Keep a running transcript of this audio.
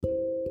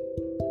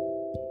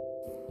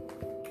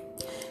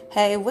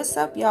Hey, what's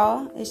up,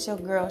 y'all? It's your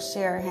girl,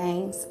 Shara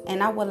Haynes,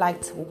 and I would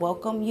like to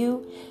welcome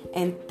you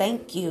and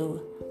thank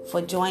you for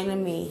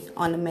joining me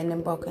on the Men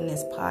and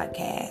Brokenness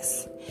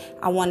podcast.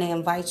 I want to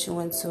invite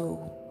you into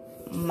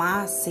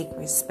my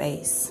secret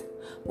space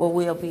where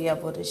we'll be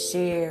able to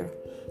share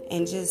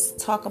and just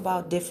talk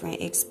about different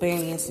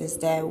experiences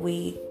that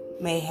we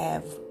may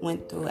have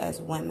went through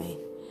as women.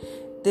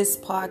 This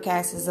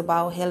podcast is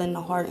about healing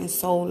the heart and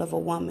soul of a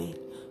woman.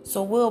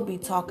 So we'll be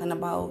talking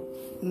about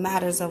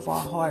matters of our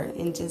heart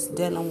and just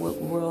dealing with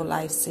real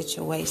life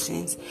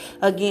situations.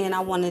 Again, I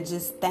want to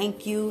just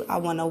thank you. I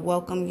want to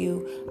welcome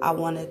you. I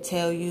want to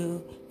tell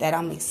you that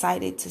I'm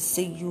excited to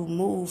see you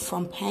move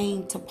from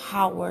pain to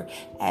power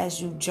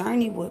as you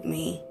journey with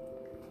me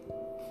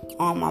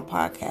on my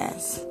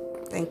podcast.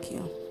 Thank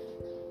you.